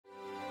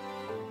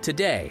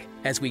Today,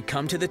 as we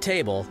come to the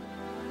table,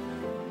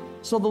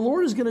 so the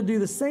Lord is going to do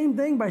the same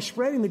thing by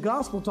spreading the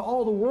gospel to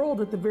all the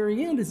world at the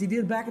very end as he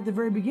did back at the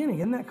very beginning.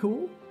 Isn't that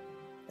cool?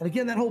 And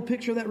again, that whole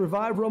picture of that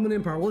revived Roman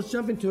Empire. Well, let's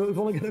jump into it. We've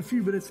only got a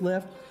few minutes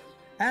left.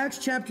 Acts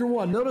chapter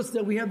 1. Notice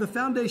that we have the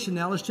foundation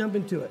now. Let's jump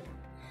into it.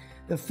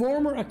 The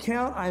former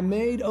account I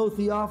made, O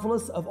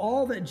Theophilus, of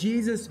all that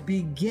Jesus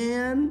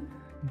began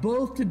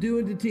both to do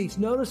and to teach.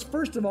 Notice,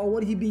 first of all,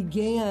 what he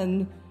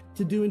began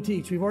to do and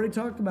teach. We've already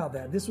talked about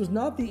that. This was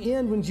not the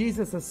end when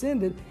Jesus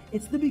ascended.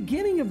 It's the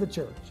beginning of the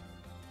church.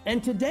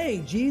 And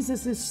today,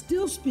 Jesus is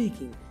still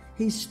speaking.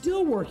 He's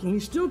still working.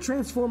 He's still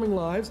transforming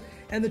lives.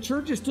 And the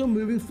church is still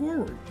moving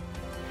forward.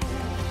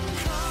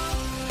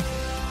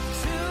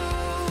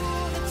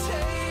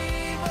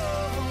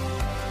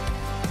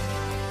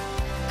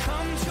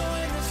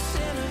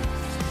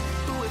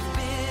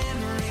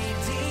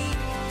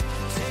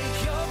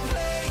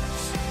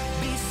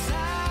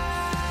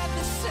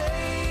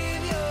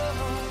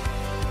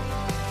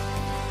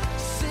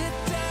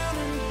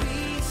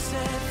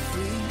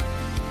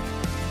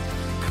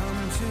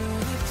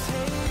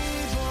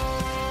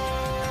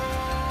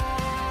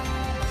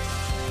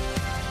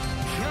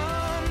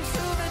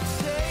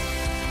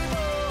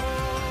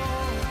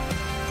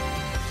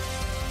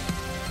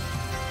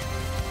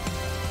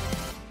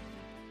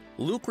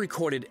 Luke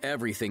recorded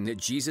everything that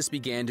Jesus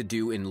began to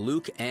do in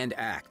Luke and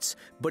Acts,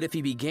 but if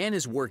he began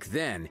his work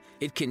then,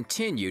 it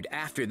continued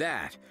after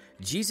that.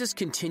 Jesus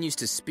continues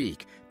to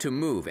speak, to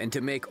move, and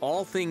to make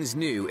all things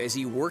new as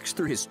he works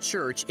through his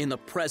church in the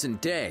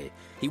present day.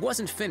 He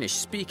wasn't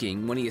finished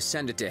speaking when he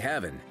ascended to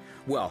heaven.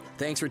 Well,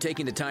 thanks for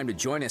taking the time to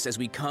join us as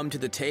we come to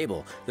the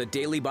table, the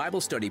daily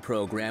Bible study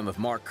program of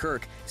Mark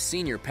Kirk,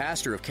 senior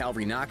pastor of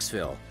Calvary,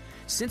 Knoxville.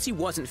 Since he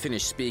wasn't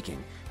finished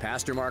speaking,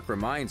 Pastor Mark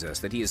reminds us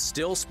that he is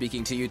still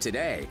speaking to you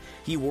today.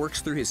 He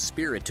works through his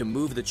Spirit to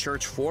move the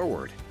church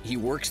forward. He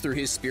works through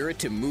his Spirit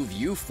to move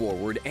you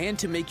forward and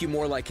to make you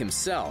more like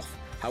himself.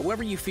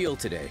 However you feel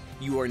today,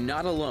 you are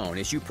not alone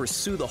as you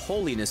pursue the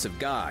holiness of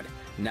God.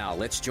 Now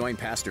let's join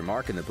Pastor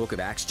Mark in the book of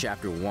Acts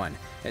chapter 1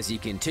 as he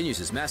continues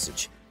his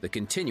message, the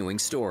continuing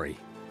story.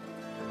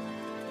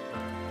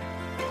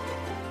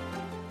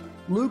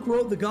 Luke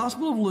wrote the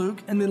Gospel of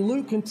Luke, and then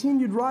Luke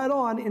continued right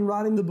on in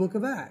writing the book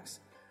of Acts.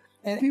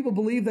 And people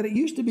believe that it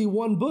used to be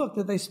one book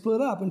that they split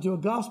up into a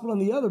gospel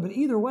and the other, but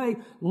either way,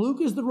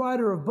 Luke is the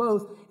writer of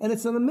both, and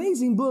it's an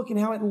amazing book in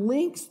how it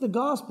links the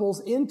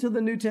Gospels into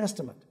the New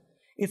Testament.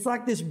 It's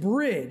like this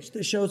bridge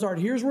that shows, all right,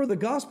 here's where the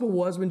gospel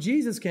was when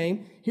Jesus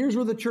came, here's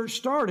where the church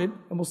started,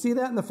 and we'll see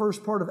that in the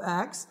first part of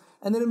Acts,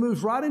 and then it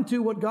moves right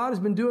into what God has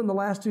been doing the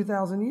last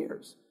 2,000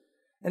 years.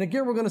 And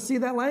again, we're going to see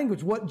that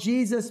language, what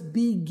Jesus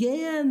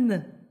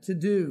began to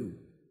do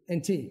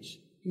and teach.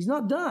 He's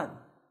not done.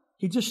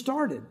 He just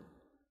started.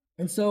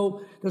 And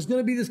so there's going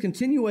to be this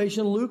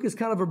continuation. Luke is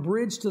kind of a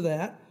bridge to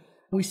that.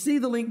 We see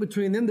the link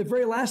between them. The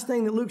very last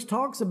thing that Luke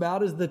talks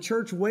about is the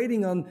church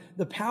waiting on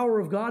the power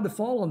of God to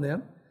fall on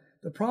them,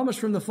 the promise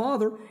from the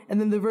Father.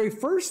 And then the very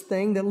first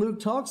thing that Luke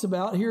talks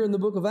about here in the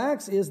book of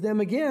Acts is them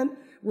again,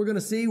 we're going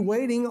to see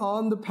waiting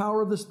on the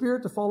power of the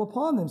Spirit to fall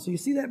upon them. So you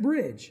see that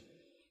bridge.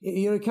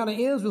 It kind of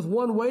ends with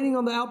one waiting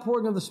on the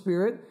outpouring of the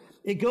Spirit.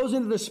 It goes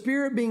into the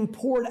Spirit being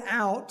poured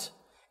out,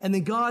 and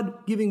then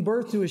God giving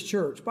birth to His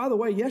church. By the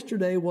way,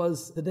 yesterday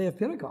was the day of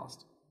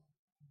Pentecost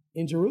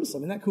in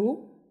Jerusalem. Isn't that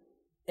cool?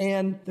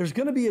 And there's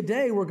going to be a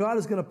day where God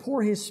is going to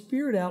pour His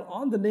Spirit out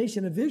on the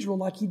nation of Israel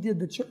like He did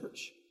the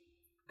church.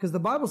 Because the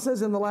Bible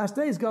says in the last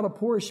days, God will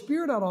pour His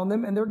Spirit out on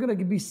them, and they're going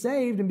to be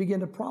saved and begin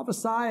to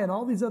prophesy and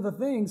all these other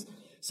things.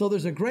 So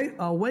there's a great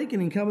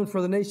awakening coming for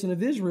the nation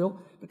of Israel.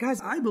 But guys,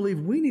 I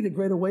believe we need a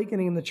great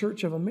awakening in the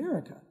Church of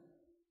America.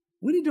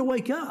 We need to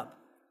wake up.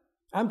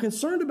 I'm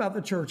concerned about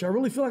the church. I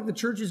really feel like the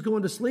church is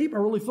going to sleep. I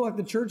really feel like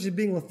the church is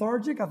being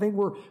lethargic. I think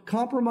we're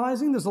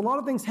compromising. There's a lot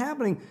of things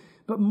happening.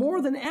 But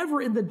more than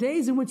ever in the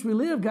days in which we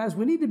live, guys,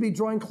 we need to be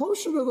drawing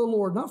closer to the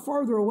Lord, not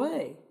farther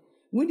away.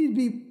 We need to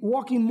be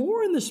walking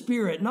more in the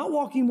Spirit, not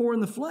walking more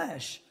in the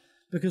flesh,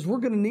 because we're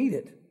going to need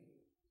it.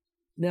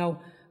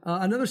 Now,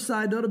 another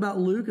side note about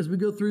Luke, as we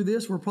go through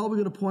this, we're probably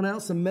going to point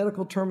out some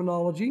medical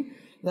terminology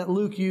that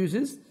Luke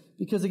uses,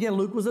 because again,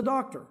 Luke was a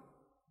doctor.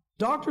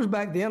 Doctors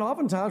back then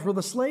oftentimes were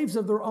the slaves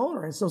of their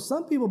owner. And so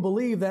some people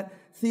believe that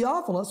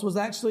Theophilus was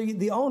actually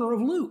the owner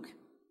of Luke,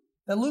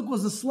 that Luke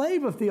was the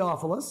slave of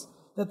Theophilus,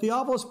 that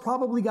Theophilus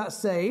probably got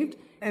saved,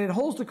 and it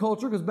holds to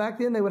culture because back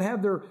then they would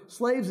have their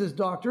slaves as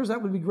doctors.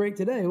 That would be great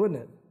today,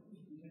 wouldn't it?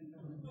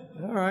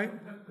 All right.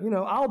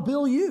 I'll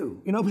bill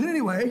you, but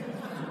anyway,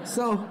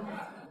 so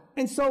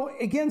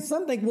again,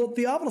 some think, well,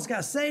 Theophilus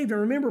got saved.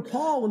 And remember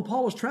Paul, when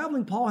Paul was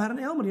traveling, Paul had an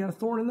ailment. He had a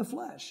thorn in the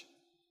flesh.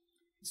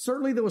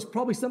 Certainly there was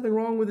probably something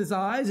wrong with his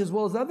eyes as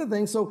well as other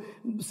things. So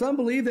some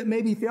believe that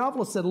maybe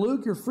Theophilus said,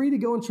 Luke, you're free to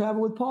go and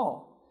travel with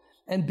Paul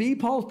and be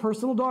Paul's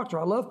personal doctor.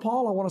 I love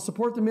Paul. I want to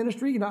support the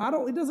ministry.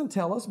 It doesn't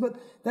tell us, but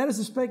that is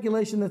a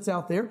speculation that's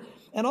out there.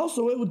 And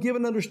also it would give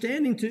an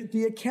understanding to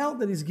the account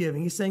that he's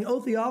giving. He's saying, oh,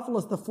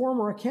 Theophilus, the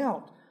former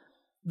account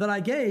that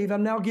I gave,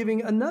 I'm now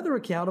giving another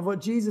account of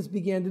what Jesus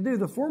began to do.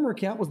 The former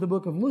account was the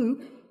book of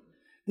Luke.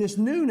 This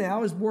new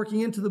now is working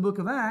into the book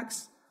of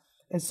Acts.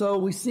 And so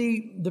we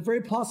see the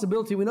very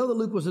possibility, we know that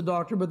Luke was a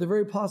doctor, but the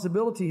very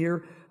possibility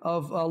here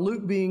of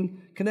Luke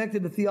being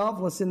connected to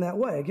Theophilus in that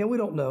way. Again, we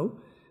don't know,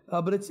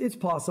 but it's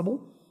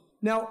possible.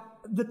 Now,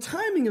 the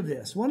timing of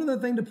this, one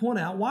other thing to point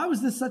out, why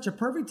was this such a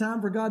perfect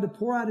time for God to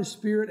pour out His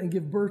Spirit and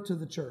give birth to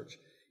the church?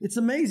 It's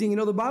amazing. You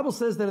know, the Bible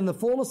says that in the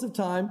fullness of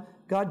time,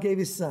 God gave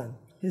His Son,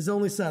 His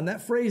only Son.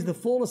 That phrase, the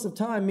fullness of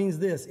time, means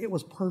this: it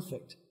was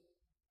perfect.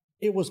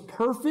 It was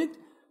perfect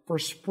for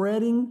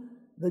spreading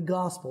the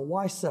gospel.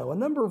 Why so? A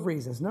number of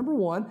reasons. Number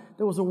one,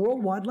 there was a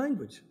worldwide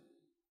language.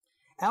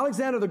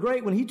 Alexander the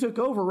Great, when he took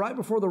over right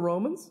before the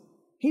Romans,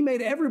 he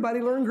made everybody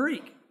learn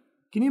Greek.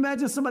 Can you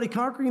imagine somebody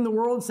conquering the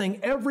world and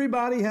saying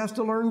everybody has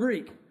to learn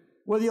Greek?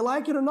 Whether you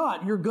like it or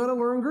not, you're going to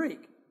learn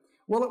Greek.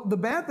 Well, the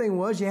bad thing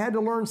was you had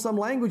to learn some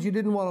language you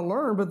didn't want to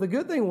learn, but the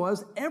good thing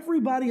was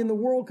everybody in the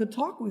world could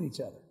talk with each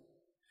other.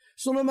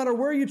 So no matter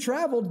where you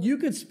traveled, you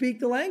could speak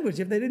the language.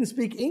 If they didn't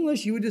speak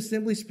English, you would just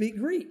simply speak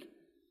Greek.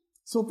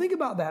 So think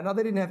about that. Now,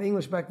 they didn't have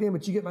English back then,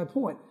 but you get my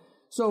point.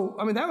 So,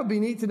 I mean, that would be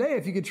neat today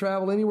if you could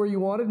travel anywhere you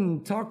wanted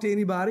and talk to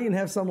anybody and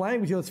have some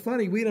language. You know, it's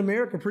funny. We in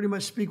America pretty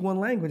much speak one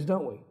language,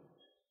 don't we?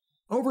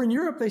 Over in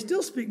Europe, they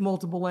still speak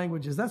multiple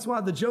languages. That's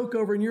why the joke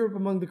over in Europe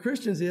among the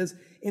Christians is,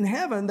 in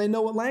heaven, they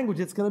know what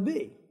language it's going to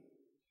be.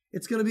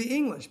 It's going to be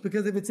English,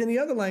 because if it's any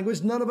other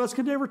language, none of us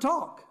could ever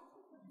talk.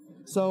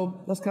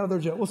 So that's kind of their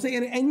joke. Well, see,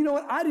 and you know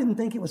what? I didn't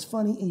think it was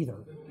funny either.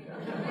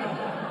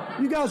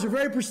 You guys are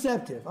very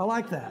perceptive. I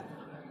like that.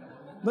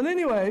 But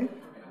anyway,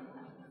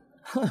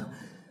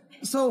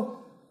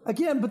 so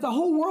again, but the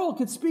whole world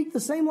could speak the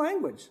same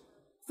language.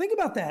 Think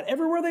about that.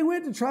 Everywhere they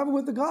went to travel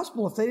with the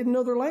gospel, if they didn't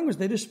know their language,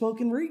 they just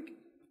spoke in Greek.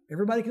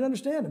 Everybody could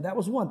understand it. That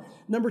was one.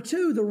 Number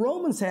two, the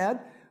Romans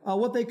had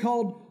what they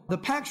called the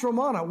Pax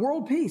Romana,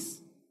 world peace.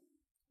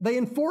 They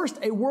enforced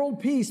a world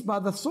peace by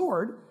the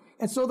sword,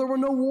 and so there were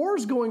no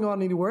wars going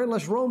on anywhere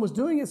unless Rome was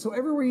doing it. So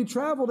everywhere you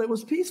traveled, it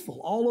was peaceful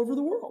all over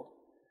the world.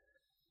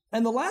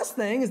 And the last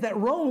thing is that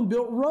Rome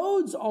built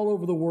roads all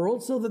over the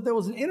world so that there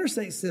was an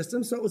interstate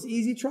system, so it was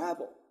easy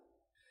travel.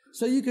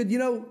 So you could,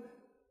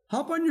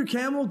 hop on your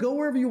camel, go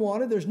wherever you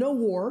wanted. There's no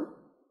war.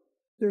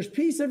 There's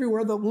peace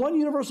everywhere. The one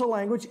universal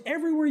language,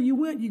 everywhere you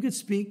went, you could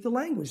speak the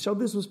language. So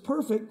this was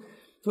perfect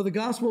for the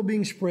gospel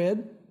being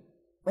spread.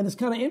 And it's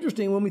kind of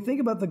interesting when we think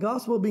about the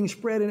gospel being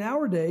spread in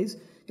our days,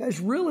 guys,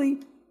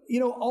 really,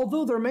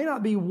 although there may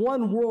not be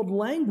one world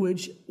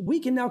language, we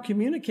can now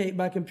communicate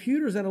by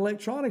computers and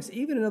electronics,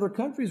 even in other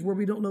countries where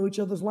we don't know each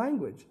other's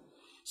language.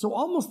 So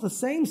almost the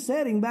same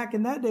setting back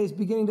in that day is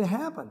beginning to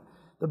happen.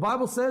 The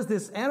Bible says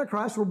this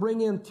Antichrist will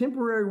bring in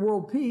temporary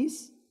world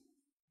peace.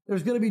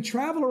 There's going to be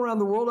travel around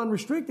the world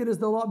unrestricted, as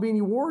there'll not be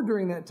any war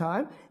during that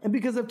time. And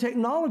because of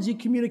technology,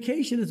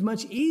 communication is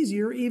much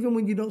easier even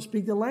when you don't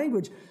speak the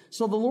language.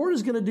 So the Lord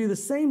is going to do the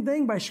same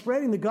thing by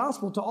spreading the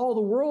gospel to all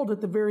the world at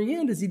the very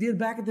end as He did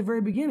back at the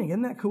very beginning.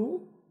 Isn't that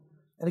cool?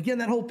 And again,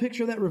 that whole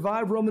picture of that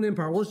revived Roman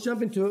Empire. Well, let's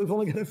jump into it. We've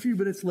only got a few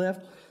minutes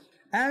left.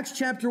 Acts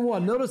chapter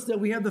 1. Notice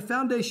that we have the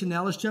foundation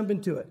now. Let's jump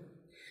into it.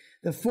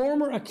 The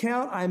former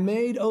account I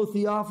made, O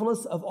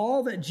Theophilus, of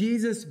all that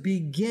Jesus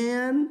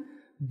began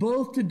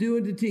both to do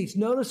and to teach.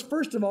 Notice,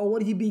 first of all,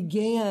 what He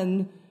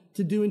began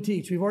to do and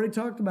teach. We've already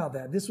talked about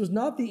that. This was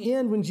not the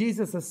end when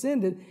Jesus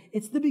ascended.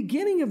 It's the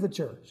beginning of the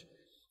church.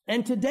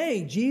 And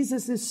today,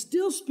 Jesus is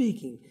still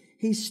speaking.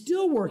 He's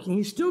still working.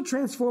 He's still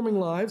transforming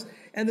lives,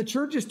 and the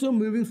church is still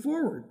moving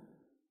forward.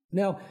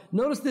 Now,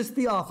 notice this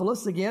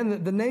Theophilus.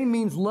 Again, the name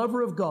means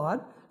lover of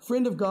God,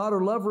 friend of God,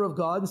 or lover of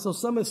God. And so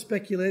some have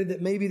speculated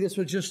that maybe this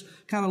was just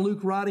kind of Luke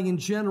writing in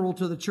general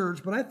to the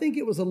church. But I think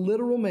it was a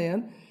literal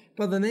man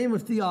by the name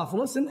of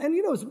Theophilus. And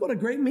what a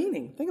great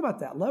meaning. Think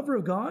about that. Lover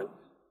of God.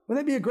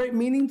 Wouldn't that be a great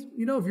meaning,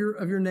 of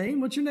your name?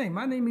 What's your name?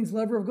 My name means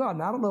lover of God.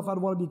 Now, I don't know if I'd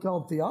want to be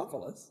called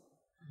Theophilus.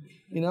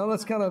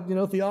 That's kind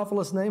of,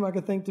 Theophilus name I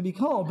could think to be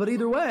called. But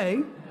either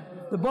way,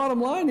 the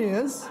bottom line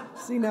is,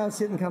 see, now it's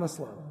hitting kind of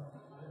slow.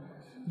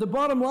 The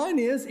bottom line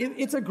is,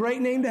 it's a great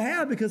name to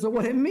have because of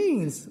what it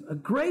means. A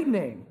great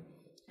name.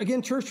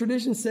 Again, church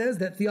tradition says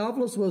that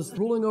Theophilus was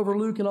ruling over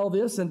Luke and all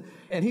this, and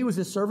he was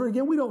his servant.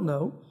 Again, we don't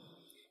know.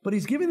 But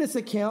he's giving this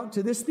account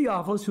to this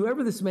Theophilus,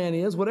 whoever this man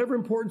is, whatever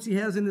importance he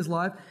has in his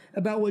life,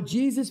 about what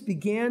Jesus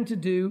began to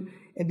do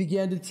and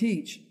began to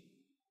teach.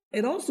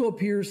 It also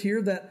appears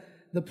here that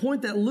the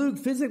point that Luke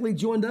physically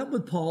joined up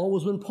with Paul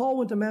was when Paul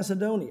went to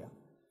Macedonia.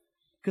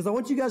 Because I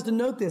want you guys to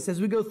note this. As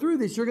we go through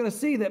this, you're going to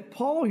see that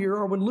Paul here,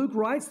 or when Luke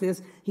writes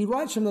this, he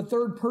writes from the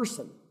third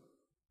person.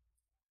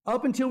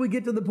 Up until we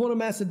get to the point of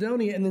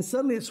Macedonia, and then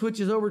suddenly it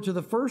switches over to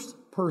the first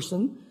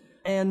person.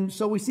 And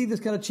so we see this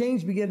kind of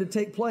change begin to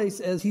take place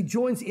as he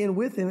joins in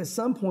with him at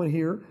some point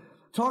here,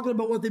 talking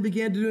about what they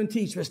began to do and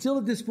teach, but still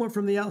at this point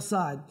from the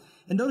outside.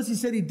 And notice he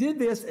said he did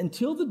this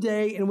until the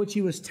day in which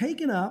he was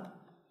taken up,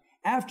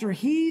 after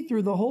he,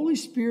 through the Holy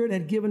Spirit,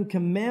 had given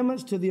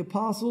commandments to the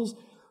apostles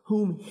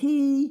whom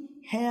he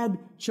had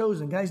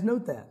chosen. Guys,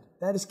 note that.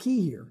 That is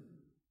key here.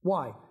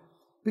 Why?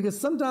 Because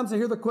sometimes I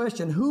hear the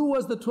question, who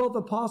was the 12th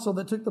apostle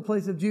that took the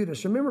place of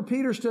Judas? Remember,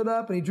 Peter stood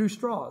up and he drew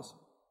straws.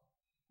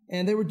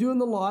 And they were doing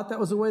the lot.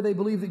 That was the way they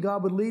believed that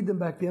God would lead them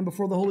back then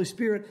before the Holy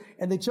Spirit.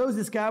 And they chose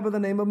this guy by the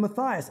name of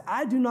Matthias.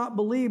 I do not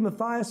believe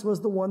Matthias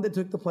was the one that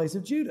took the place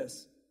of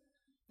Judas.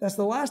 That's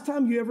the last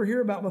time you ever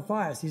hear about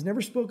Matthias. He's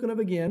never spoken of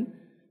again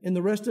in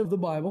the rest of the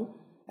Bible.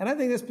 And I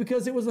think that's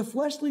because it was a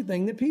fleshly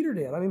thing that Peter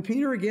did. I mean,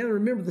 Peter, again,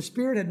 remember, the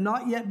Spirit had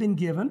not yet been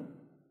given.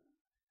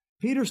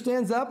 Peter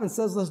stands up and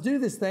says, let's do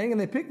this thing.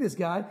 And they pick this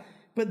guy.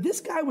 But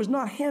this guy was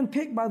not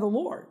handpicked by the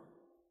Lord.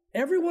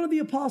 Every one of the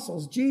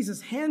apostles,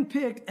 Jesus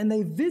handpicked, and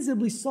they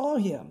visibly saw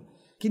him.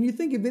 Can you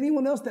think of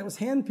anyone else that was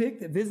handpicked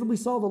that visibly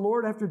saw the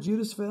Lord after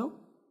Judas fell?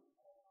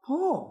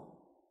 Paul.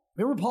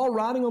 Remember Paul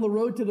riding on the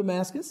road to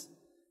Damascus?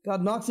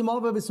 God knocks him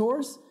off of his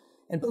horse,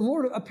 and the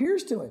Lord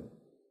appears to him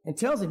and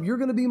tells him, you're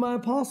going to be my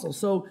apostle.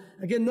 So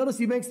again, notice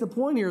he makes the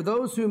point here,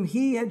 those whom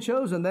he had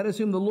chosen, that is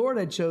whom the Lord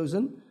had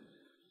chosen.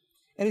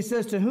 And he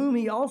says, to whom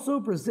he also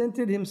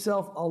presented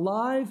himself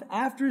alive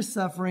after his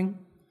suffering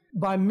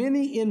by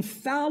many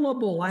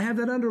infallible, I have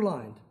that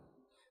underlined,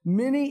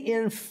 many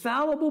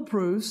infallible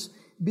proofs,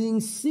 being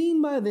seen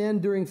by them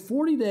during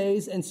 40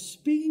 days and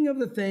speaking of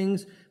the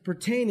things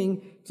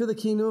pertaining to the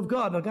kingdom of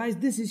God. Now, guys,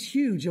 this is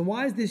huge. And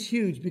why is this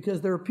huge? Because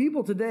there are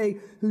people today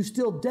who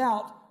still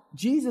doubt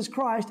Jesus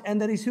Christ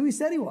and that he's who he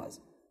said he was,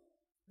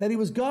 that he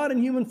was God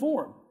in human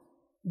form,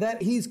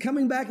 that he's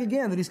coming back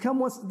again, that he's come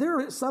once. There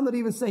are some that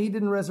even say he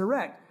didn't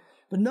resurrect.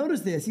 But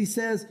notice this. He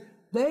says,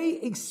 they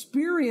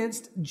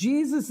experienced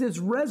Jesus'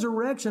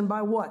 resurrection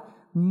by what?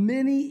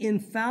 Many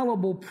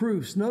infallible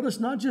proofs. Notice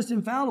not just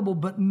infallible,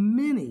 but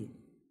many.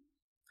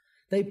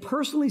 They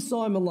personally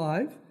saw him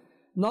alive,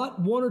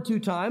 not one or two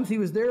times. He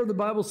was there, the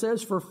Bible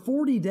says, for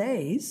 40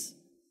 days,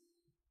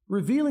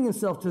 revealing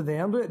himself to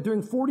them.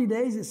 During 40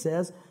 days, it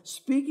says,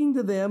 speaking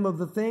to them of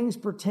the things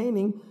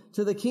pertaining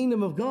to the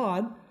kingdom of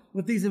God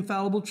with these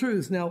infallible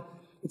truths. Now,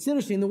 it's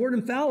interesting. The word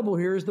infallible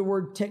here is the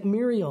word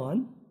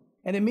tekmerion.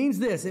 And it means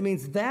this, it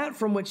means that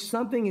from which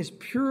something is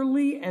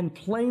purely and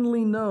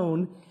plainly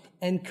known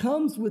and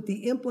comes with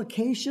the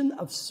implication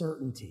of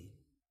certainty.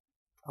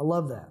 I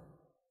love that.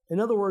 In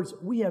other words,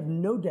 we have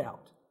no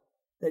doubt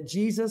that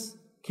Jesus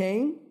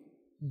came,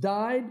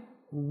 died,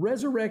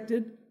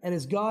 resurrected, and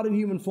is God in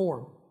human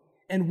form.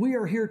 And we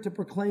are here to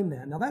proclaim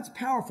that. Now that's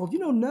powerful. You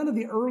know, none of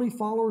the early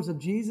followers of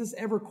Jesus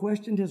ever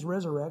questioned his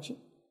resurrection.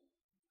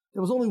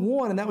 There was only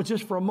one, and that was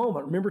just for a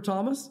moment. Remember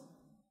Thomas?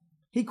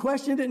 He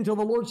questioned it until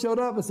the Lord showed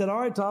up and said, all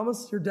right,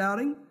 Thomas, you're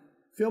doubting.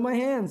 Feel my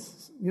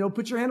hands.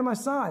 Put your hand on my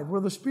side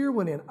where the spear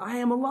went in. I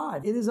am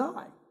alive. It is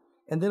I.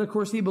 And then, of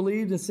course, he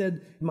believed and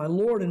said, my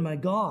Lord and my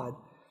God.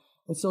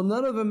 And so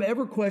none of them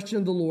ever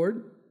questioned the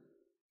Lord.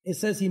 It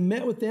says he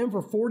met with them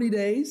for 40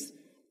 days.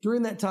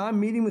 During that time,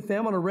 meeting with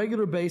them on a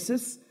regular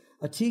basis,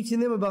 teaching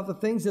them about the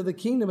things of the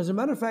kingdom. As a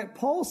matter of fact,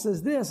 Paul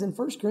says this in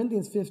 1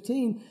 Corinthians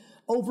 15,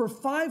 over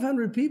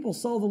 500 people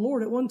saw the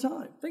Lord at one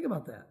time. Think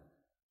about that.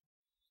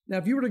 Now,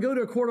 if you were to go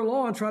to a court of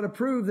law and try to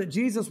prove that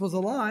Jesus was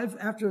alive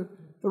after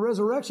the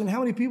resurrection, how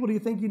many people do you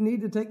think you'd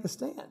need to take the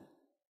stand?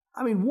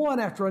 I mean, one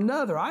after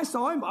another. I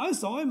saw him.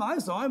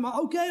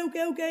 Okay,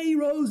 he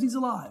rose, he's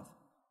alive.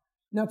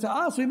 Now, to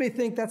us, we may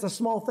think that's a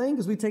small thing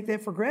because we take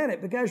that for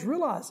granted. But guys,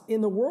 realize,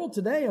 in the world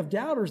today of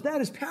doubters, that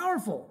is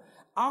powerful.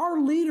 Our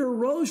leader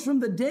rose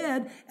from the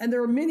dead, and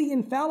there are many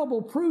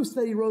infallible proofs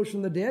that he rose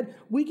from the dead.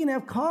 We can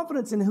have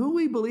confidence in who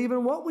we believe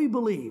and what we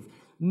believe.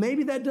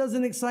 Maybe that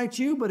doesn't excite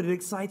you, but it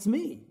excites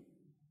me.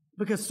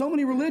 Because so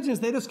many religions,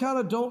 they just kind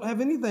of don't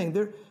have anything.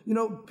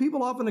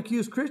 People often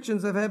accuse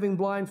Christians of having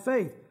blind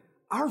faith.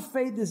 Our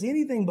faith is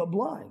anything but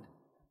blind.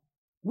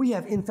 We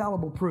have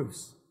infallible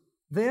proofs.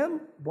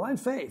 Them,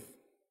 blind faith.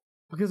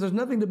 Because there's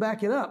nothing to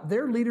back it up.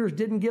 Their leaders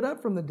didn't get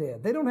up from the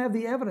dead. They don't have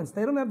the evidence.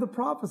 They don't have the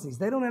prophecies.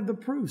 They don't have the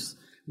proofs.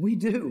 We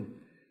do.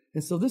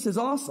 And so this is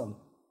awesome.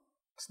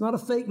 It's not a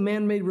fake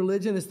man-made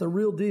religion. It's the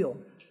real deal.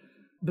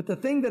 But the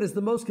thing that is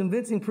the most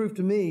convincing proof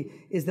to me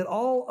is that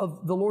all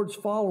of the Lord's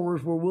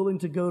followers were willing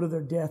to go to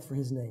their death for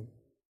his name.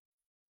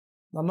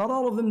 Now, not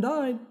all of them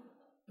died,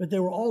 but they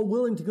were all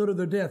willing to go to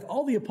their death.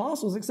 All the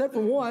apostles, except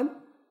for one,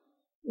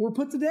 were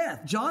put to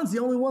death. John's the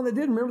only one that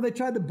didn't. Remember, they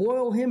tried to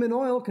boil him in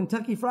oil,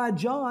 Kentucky Fried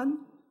John.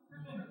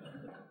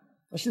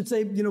 I should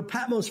say,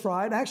 Patmos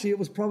Fried. Actually, it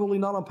was probably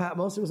not on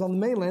Patmos. It was on the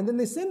mainland. Then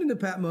they sent him to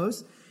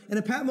Patmos. And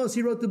at Patmos,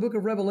 he wrote the book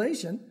of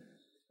Revelation.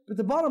 But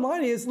the bottom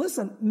line is,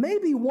 listen,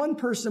 maybe one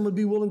person would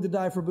be willing to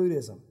die for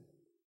Buddhism.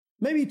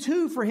 Maybe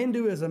two for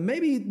Hinduism.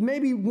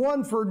 Maybe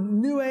one for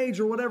New Age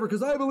or whatever,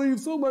 because I believe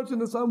so much in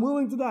this, I'm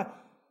willing to die.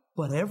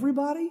 But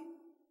everybody?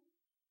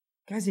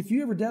 Guys, if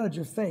you ever doubted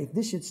your faith,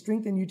 this should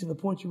strengthen you to the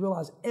point you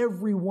realize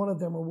every one of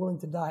them are willing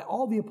to die.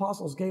 All the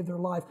apostles gave their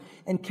life,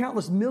 and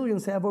countless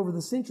millions have over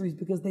the centuries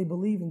because they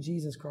believe in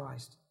Jesus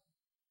Christ.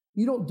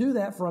 You don't do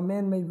that for a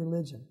man-made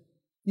religion.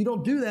 You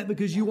don't do that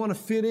because you want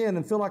to fit in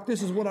and feel like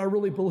this is what I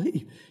really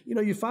believe.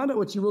 You find out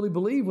what you really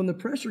believe when the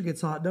pressure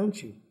gets hot,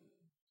 don't you?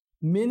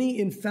 Many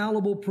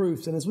infallible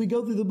proofs. And as we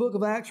go through the book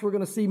of Acts, we're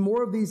going to see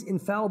more of these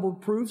infallible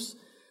proofs.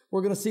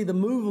 We're going to see the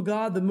move of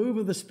God, the move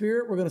of the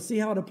Spirit. We're going to see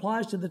how it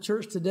applies to the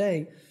church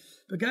today.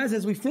 But guys,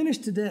 as we finish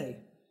today,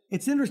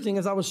 it's interesting,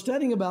 as I was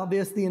studying about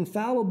this, the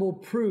infallible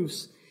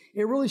proofs,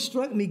 it really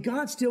struck me,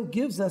 God still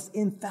gives us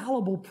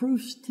infallible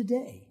proofs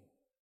today.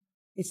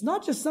 It's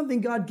not just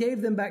something God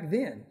gave them back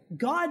then.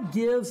 God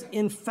gives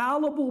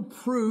infallible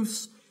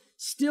proofs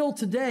still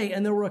today.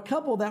 And there were a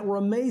couple that were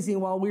amazing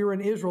while we were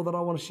in Israel that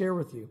I want to share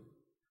with you.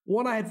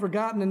 One I had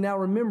forgotten and now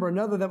remember,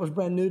 another that was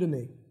brand new to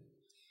me.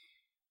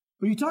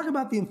 When you talk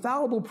about the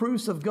infallible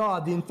proofs of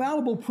God, the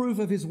infallible proof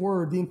of His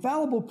Word, the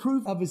infallible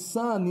proof of His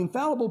Son, the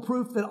infallible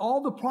proof that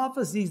all the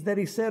prophecies that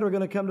He said are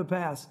going to come to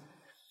pass.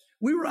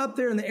 We were up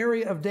there in the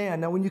area of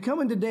Dan. Now, when you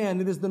come into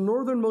Dan, it is the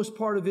northernmost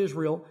part of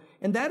Israel,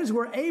 and that is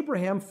where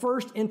Abraham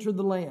first entered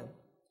the land.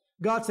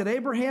 God said,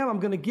 Abraham, I'm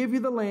going to give you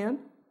the land.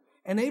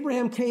 And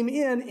Abraham came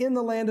in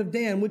the land of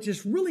Dan, which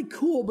is really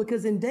cool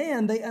because in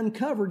Dan, they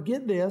uncovered,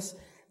 get this,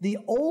 the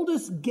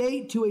oldest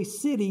gate to a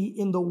city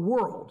in the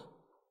world.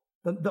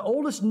 The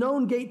oldest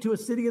known gate to a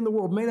city in the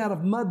world, made out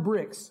of mud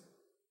bricks,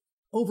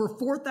 over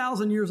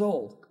 4,000 years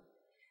old.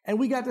 And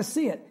we got to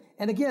see it.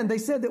 And again, they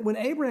said that when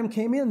Abraham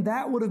came in,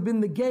 that would have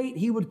been the gate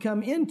he would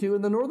come into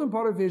in the northern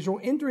part of Israel,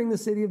 entering the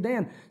city of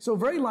Dan. So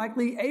very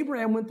likely,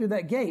 Abraham went through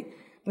that gate.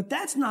 But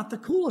that's not the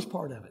coolest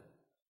part of it.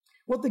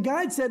 What the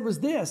guide said was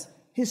this.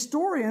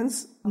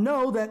 Historians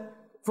know that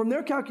from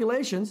their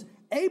calculations,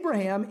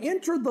 Abraham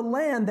entered the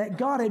land that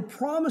God had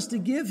promised to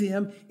give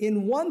him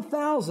in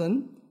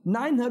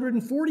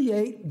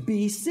 1948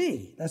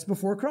 BC. That's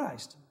before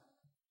Christ.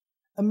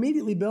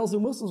 Immediately bells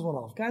and whistles went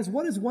off. Guys,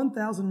 what is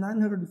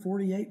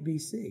 1948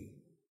 BC?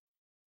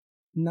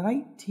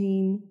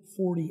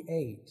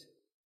 1948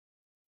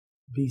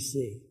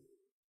 BC.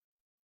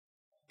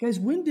 Guys,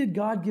 when did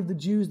God give the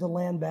Jews the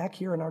land back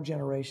here in our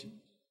generation?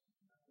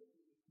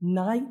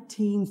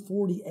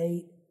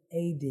 1948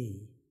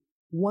 AD.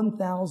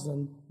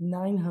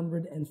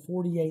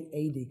 1948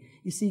 AD.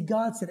 You see,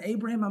 God said,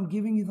 Abraham, I'm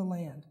giving you the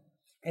land.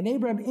 And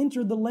Abraham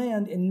entered the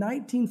land in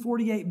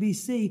 1948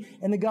 BC,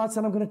 and then God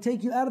said, I'm going to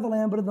take you out of the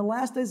land, but in the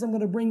last days I'm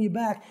going to bring you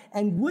back.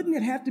 And wouldn't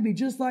it have to be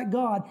just like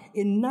God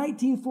in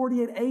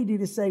 1948 AD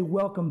to say,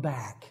 welcome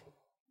back?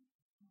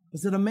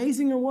 Is it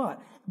amazing or what?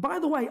 By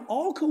the way,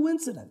 all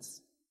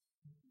coincidence.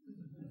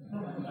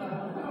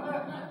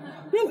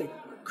 Really,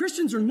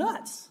 Christians are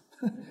nuts.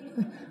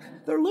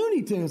 They're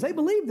Looney Tunes. They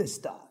believe this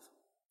stuff.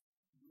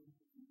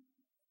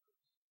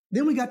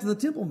 Then we got to the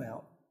Temple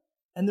Mount.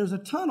 And there's a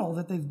tunnel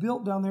that they've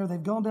built down there.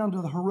 They've gone down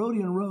to the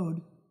Herodian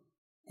Road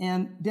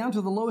and down to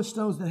the lowest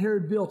stones that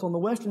Herod built on the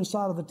western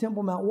side of the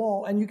Temple Mount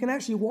wall. And you can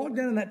actually walk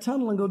down in that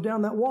tunnel and go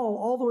down that wall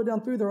all the way down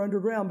through there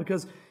underground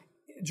because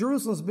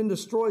Jerusalem's been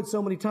destroyed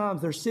so many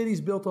times. There's cities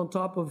built on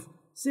top of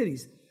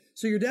cities.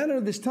 So you're down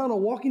under this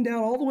tunnel, walking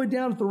down all the way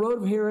down to the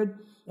road of Herod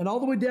and all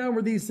the way down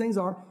where these things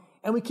are.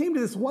 And we came to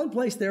this one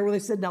place there where they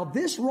said, now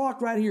this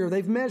rock right here,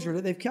 they've measured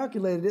it, they've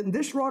calculated it, and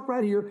this rock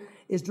right here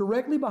is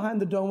directly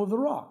behind the Dome of the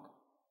Rock,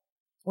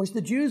 which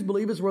the Jews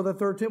believe is where the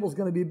third temple is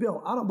going to be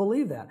built. I don't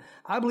believe that.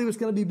 I believe it's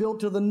going to be built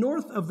to the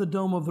north of the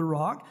Dome of the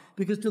Rock,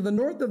 because to the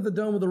north of the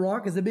Dome of the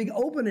Rock is a big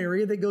open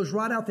area that goes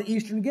right out the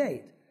eastern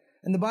gate.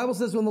 And the Bible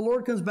says when the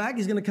Lord comes back,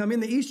 He's going to come in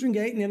the eastern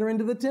gate and enter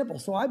into the temple.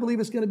 So I believe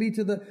it's going to be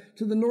to the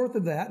north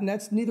of that, and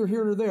that's neither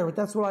here nor there, but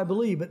that's what I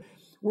believe. But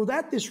we're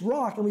at this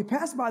rock, and we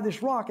pass by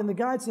this rock, and the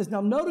guide says,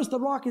 now notice the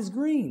rock is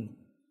green.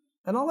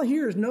 And all I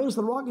hear is, notice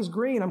the rock is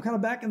green. I'm kind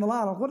of back in the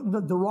line.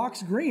 What, the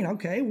rock's green.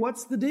 Okay,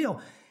 what's the deal?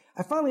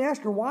 I finally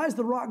asked her, why is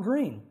the rock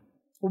green?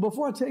 Well,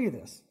 before I tell you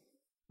this,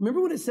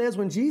 remember what it says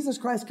when Jesus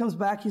Christ comes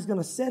back, He's going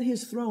to set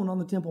His throne on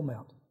the Temple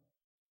Mount.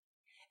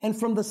 And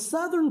from the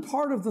southern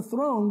part of the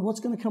throne, what's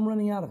going to come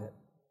running out of it?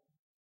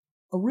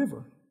 A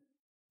river.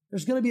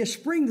 There's going to be a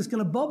spring that's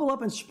going to bubble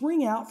up and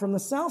spring out from the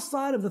south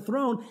side of the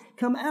throne,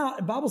 come out.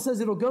 The Bible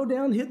says it'll go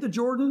down, hit the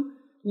Jordan,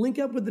 link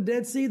up with the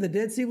Dead Sea. The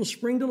Dead Sea will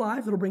spring to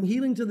life. It'll bring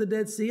healing to the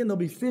Dead Sea, and there'll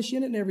be fish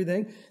in it and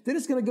everything. Then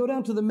it's going to go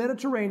down to the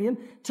Mediterranean,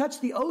 touch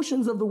the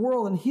oceans of the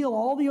world, and heal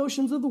all the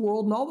oceans of the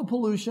world and all the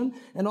pollution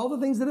and all the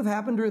things that have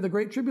happened during the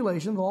Great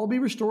Tribulation. They'll all be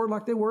restored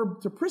like they were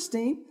to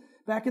pristine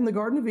back in the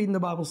Garden of Eden,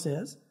 the Bible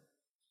says.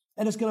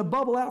 And it's going to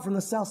bubble out from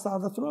the south side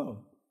of the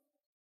throne.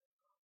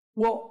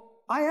 Well,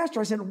 I asked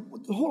her, I said,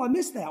 hold on, I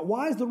missed that.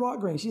 Why is the rock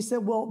green? She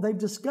said, well, they've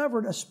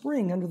discovered a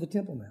spring under the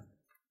Temple Mount.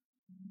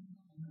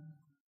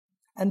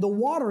 And the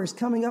water is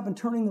coming up and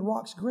turning the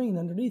rocks green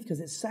underneath because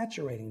it's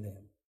saturating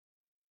them.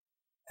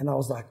 And I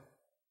was like,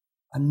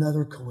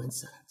 another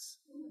coincidence.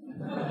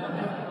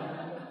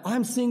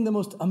 I'm seeing the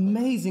most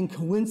amazing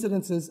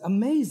coincidences,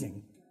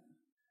 amazing.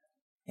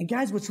 And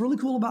guys, what's really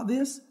cool about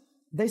this?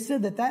 They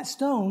said that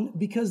stone,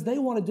 because they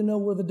wanted to know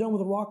where the Dome of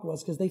the Rock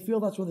was, because they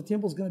feel that's where the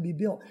temple is going to be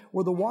built.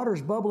 Where the water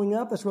is bubbling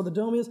up, that's where the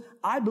dome is.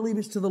 I believe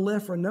it's to the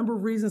left for a number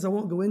of reasons I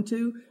won't go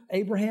into.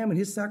 Abraham and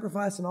his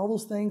sacrifice and all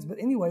those things. But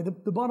anyway,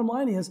 the bottom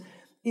line is,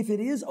 if it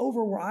is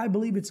over where I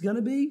believe it's going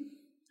to be,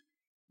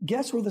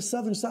 guess where the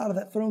southern side of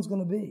that throne is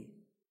going to be?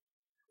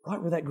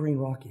 Right where that green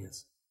rock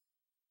is.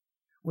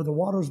 Where the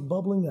water is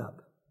bubbling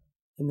up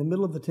in the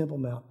middle of the Temple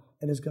Mount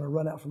and is going to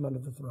run out from under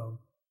the throne.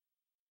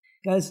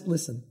 Guys,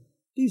 listen.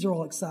 These are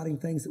all exciting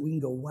things that we can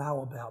go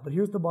wow about. But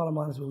here's the bottom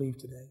line as we leave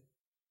today.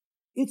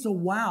 It's a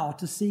wow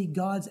to see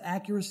God's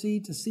accuracy,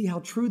 to see how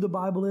true the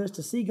Bible is,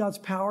 to see God's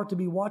power, to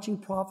be watching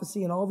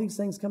prophecy and all these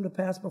things come to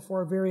pass before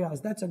our very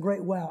eyes. That's a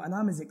great wow, and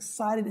I'm as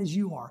excited as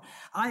you are.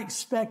 I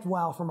expect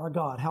wow from our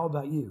God. How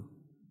about you?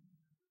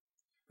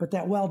 But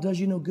that wow does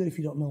you no good if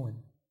you don't know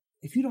Him.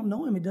 If you don't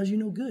know Him, it does you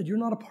no good. You're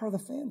not a part of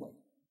the family.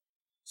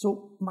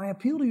 So my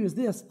appeal to you is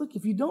this. Look,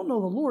 if you don't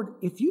know the Lord,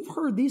 if you've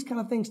heard these kind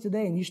of things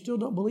today and you still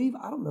don't believe,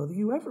 I don't know that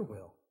you ever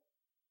will.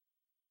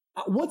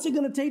 What's it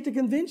going to take to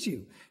convince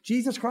you?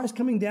 Jesus Christ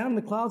coming down in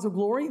the clouds of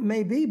glory?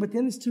 Maybe, but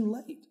then it's too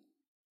late.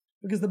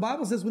 Because the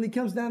Bible says when He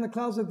comes down in the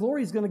clouds of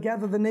glory, He's going to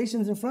gather the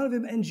nations in front of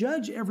Him and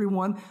judge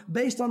everyone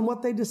based on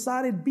what they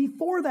decided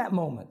before that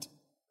moment.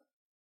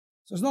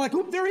 So it's not like,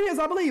 oop, there He is,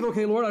 I believe.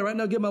 Okay, Lord, I right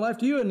now give my life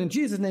to you, and in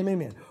Jesus' name,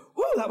 amen.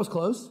 Whew, that was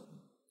close.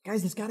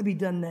 Guys, it's got to be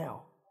done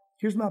now.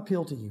 Here's my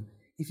appeal to you.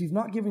 If you've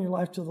not given your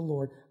life to the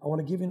Lord, I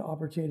want to give you an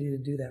opportunity to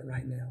do that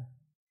right now.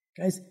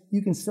 Guys,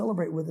 you can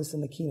celebrate with us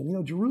in the kingdom. You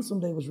know, Jerusalem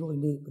Day was really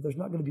neat, but there's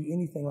not going to be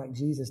anything like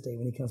Jesus Day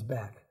when He comes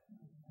back.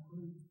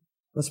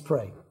 Let's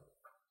pray.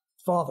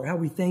 Father, how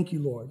we thank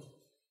you, Lord,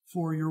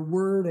 for your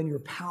word and your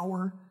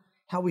power.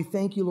 How we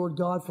thank you, Lord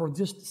God, for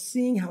just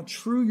seeing how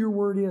true your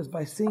word is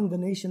by seeing the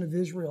nation of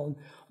Israel and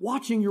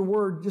watching your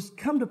word just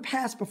come to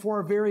pass before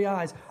our very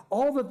eyes.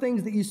 All the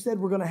things that you said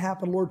were going to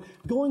happen, Lord,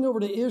 going over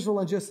to Israel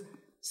and just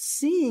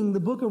seeing the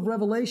book of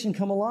Revelation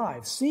come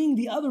alive, seeing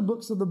the other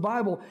books of the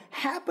Bible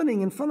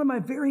happening in front of my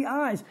very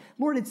eyes.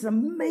 Lord, it's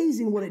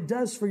amazing what it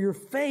does for your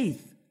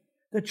faith,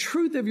 the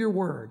truth of your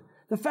word,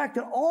 the fact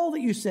that all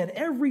that you said,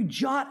 every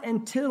jot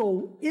and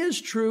tittle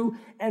is true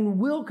and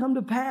will come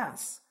to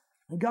pass.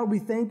 And God, we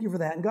thank you for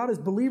that. And God, as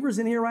believers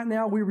in here right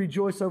now, we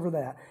rejoice over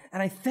that.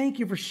 And I thank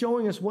you for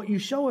showing us what you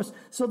show us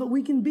so that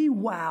we can be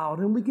wowed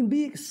and we can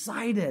be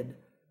excited.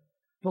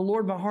 But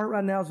Lord, my heart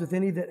right now is with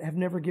any that have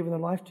never given their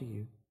life to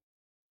you.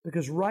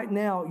 Because right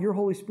now, your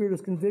Holy Spirit is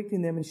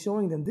convicting them and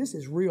showing them this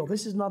is real.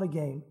 This is not a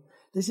game.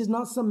 This is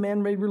not some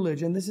man-made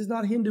religion. This is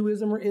not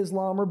Hinduism or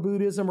Islam or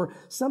Buddhism or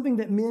something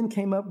that men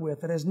came up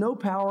with that has no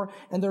power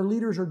and their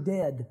leaders are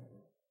dead.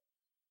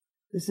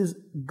 This is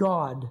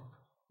God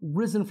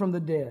risen from the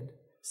dead,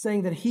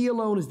 saying that He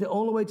alone is the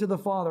only way to the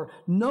Father.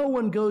 No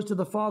one goes to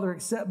the Father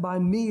except by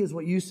me, is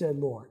what you said,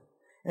 Lord.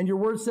 And your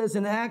word says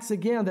in Acts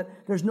again that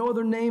there's no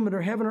other name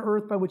under heaven or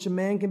earth by which a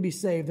man can be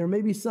saved. There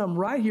may be some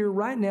right here,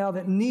 right now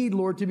that need,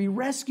 Lord, to be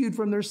rescued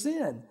from their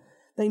sin.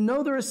 They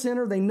know they're a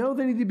sinner. They know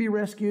they need to be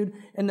rescued.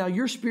 And now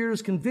your Spirit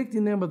is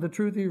convicting them of the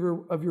truth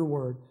of your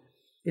word.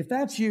 If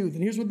that's you,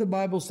 then here's what the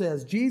Bible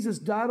says. Jesus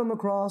died on the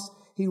cross.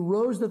 He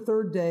rose the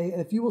third day.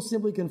 And if you will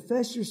simply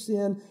confess your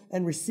sin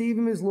and receive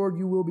Him as Lord,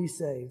 you will be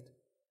saved.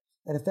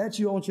 And if that's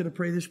you, I want you to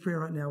pray this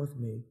prayer right now with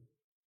me.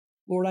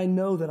 Lord, I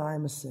know that I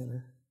am a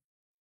sinner.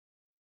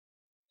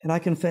 And I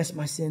confess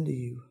my sin to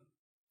you.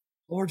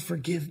 Lord,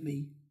 forgive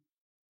me.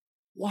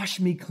 Wash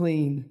me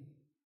clean.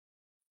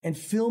 And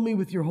fill me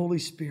with your Holy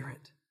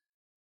Spirit.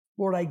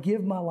 Lord, I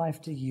give my life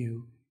to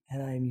you,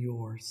 and I am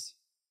yours.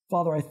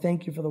 Father, I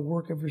thank you for the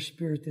work of your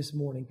Spirit this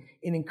morning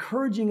in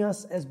encouraging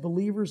us as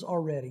believers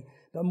already,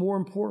 but more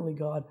importantly,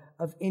 God,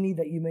 of any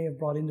that you may have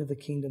brought into the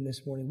kingdom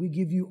this morning. We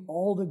give you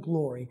all the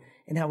glory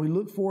and how we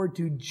look forward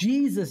to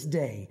Jesus'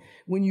 day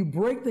when you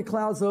break the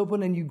clouds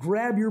open and you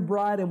grab your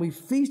bride and we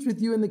feast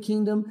with you in the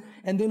kingdom.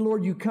 And then,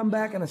 Lord, you come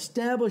back and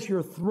establish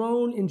your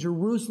throne in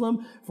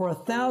Jerusalem for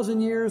 1,000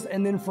 years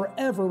and then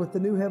forever with the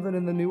new heaven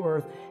and the new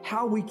earth.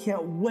 How we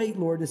can't wait,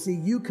 Lord, to see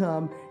you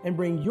come and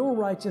bring your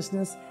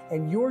righteousness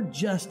and your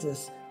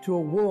justice to a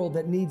world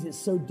that needs it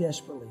so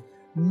desperately.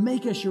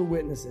 Make us your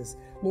witnesses.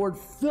 Lord,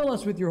 fill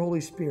us with your Holy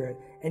Spirit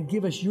and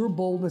give us your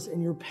boldness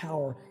and your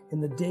power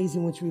in the days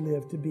in which we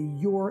live to be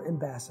your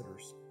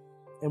ambassadors.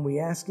 And we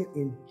ask it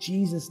in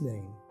Jesus'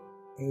 name.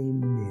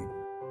 Amen.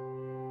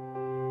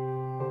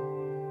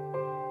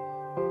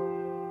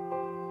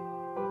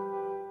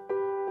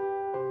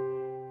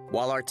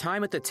 While our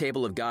time at the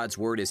table of God's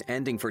Word is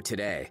ending for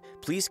today,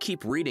 please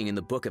keep reading in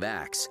the book of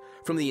Acts.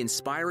 From the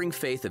inspiring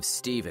faith of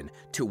Stephen,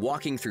 to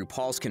walking through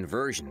Paul's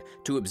conversion,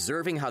 to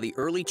observing how the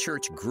early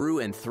church grew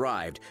and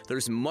thrived,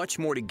 there's much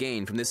more to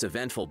gain from this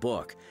eventful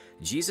book.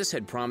 Jesus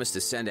had promised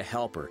to send a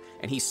helper,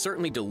 and He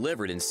certainly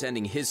delivered in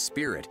sending His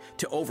Spirit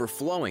to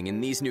overflowing in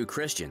these new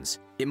Christians.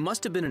 It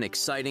must have been an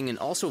exciting and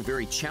also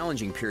very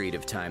challenging period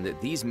of time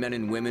that these men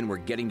and women were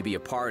getting to be a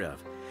part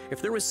of.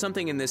 If there was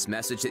something in this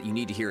message that you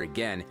need to hear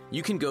again,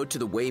 you can go to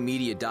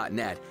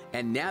thewaymedia.net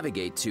and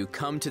navigate to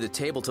Come to the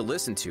Table to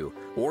listen to,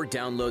 or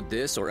download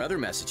this or other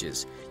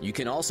messages. You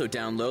can also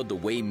download the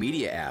Way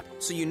Media app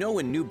so you know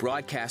when new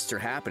broadcasts are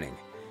happening.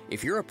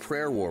 If you're a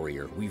prayer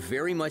warrior, we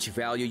very much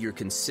value your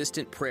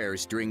consistent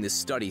prayers during this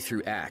study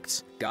through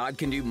Acts. God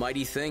can do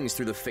mighty things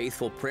through the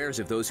faithful prayers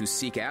of those who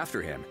seek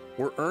after Him.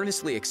 We're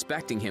earnestly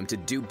expecting Him to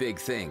do big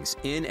things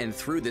in and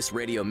through this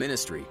radio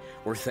ministry.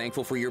 We're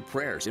thankful for your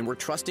prayers, and we're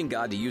trusting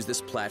God to use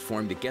this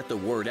platform to get the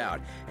word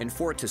out and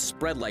for it to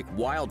spread like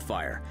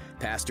wildfire.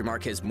 Pastor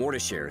Mark has more to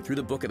share through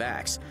the book of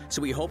Acts, so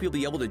we hope you'll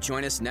be able to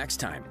join us next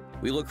time.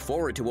 We look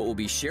forward to what will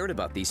be shared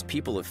about these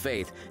people of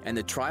faith and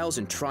the trials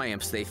and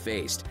triumphs they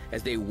faced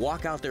as they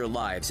walk out their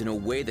lives in a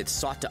way that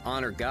sought to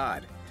honor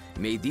God.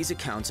 May these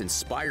accounts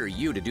inspire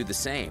you to do the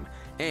same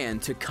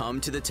and to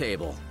come to the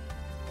table.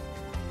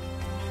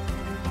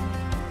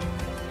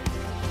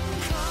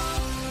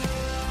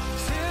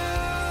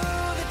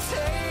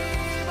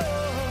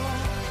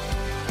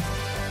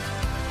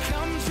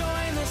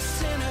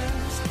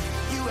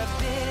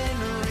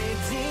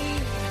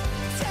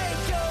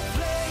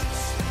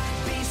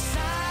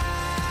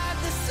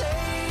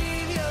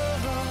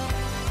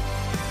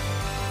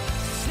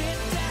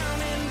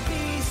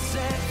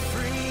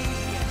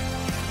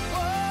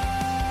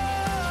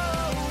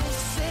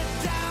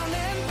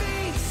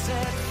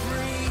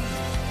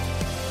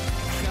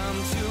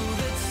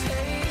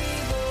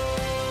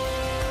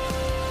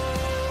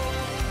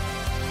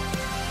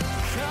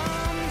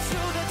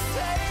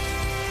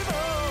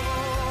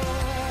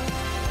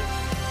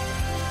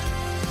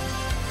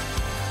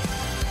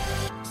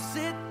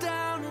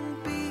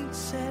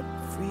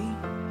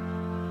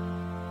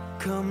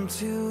 Come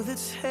to the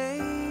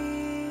table.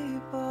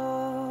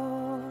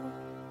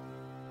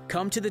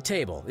 Come to the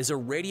Table is a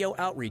radio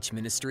outreach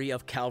ministry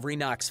of Calvary,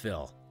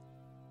 Knoxville.